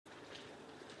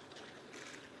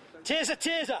Taser,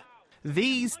 taser!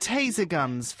 These taser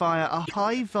guns fire a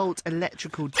high-volt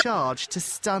electrical charge to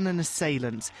stun an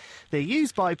assailant. They're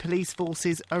used by police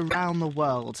forces around the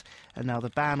world, and now the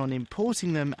ban on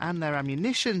importing them and their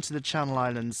ammunition to the Channel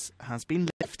Islands has been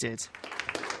lifted.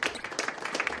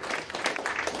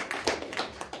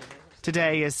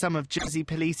 Today, as some of Guernsey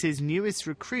Police's newest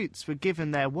recruits were given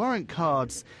their warrant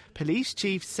cards, Police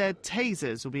Chief said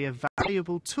tasers will be a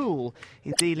valuable tool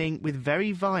in dealing with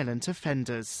very violent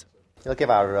offenders. It'll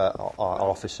give our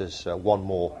officers one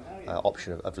more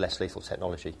option of less lethal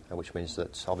technology, which means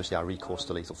that obviously our recourse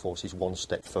to lethal force is one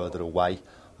step further away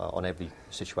on every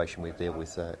situation we deal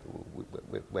with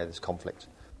where there's conflict.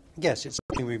 Yes, it's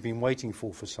something we've been waiting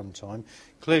for some time.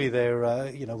 Clearly,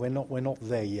 we're not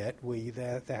there yet.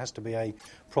 There has to be a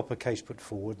proper case put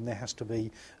forward, and there has to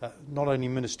be not only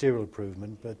ministerial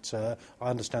improvement, but I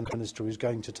understand the Minister is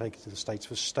going to take it to the States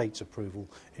for States approval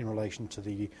in relation to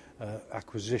the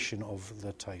acquisition of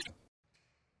the taser.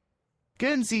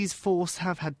 Guernsey's force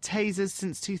have had tasers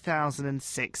since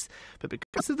 2006, but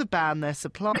because of the ban, their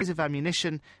supplies of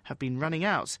ammunition have been running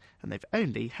out, and they've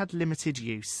only had limited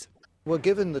use. Were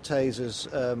given the tasers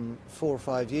 4 or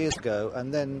 5 years ago,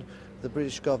 and then the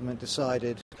British government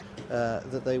decided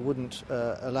that they wouldn't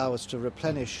allow us to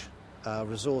replenish our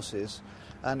resources.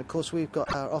 And of course we've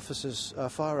got our officers, our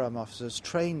firearm officers,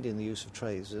 trained in the use of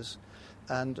tasers,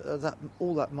 and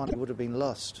all that money would have been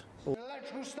lost.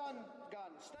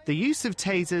 The use of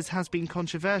tasers has been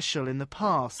controversial in the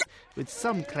past, with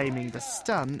some claiming the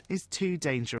stun is too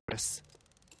dangerous.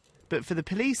 But for the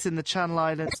police in the Channel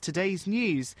Islands, today's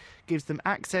news gives them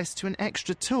access to an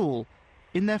extra tool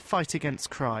in their fight against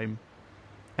crime.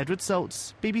 Edward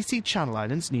Saltz, BBC Channel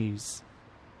Islands News.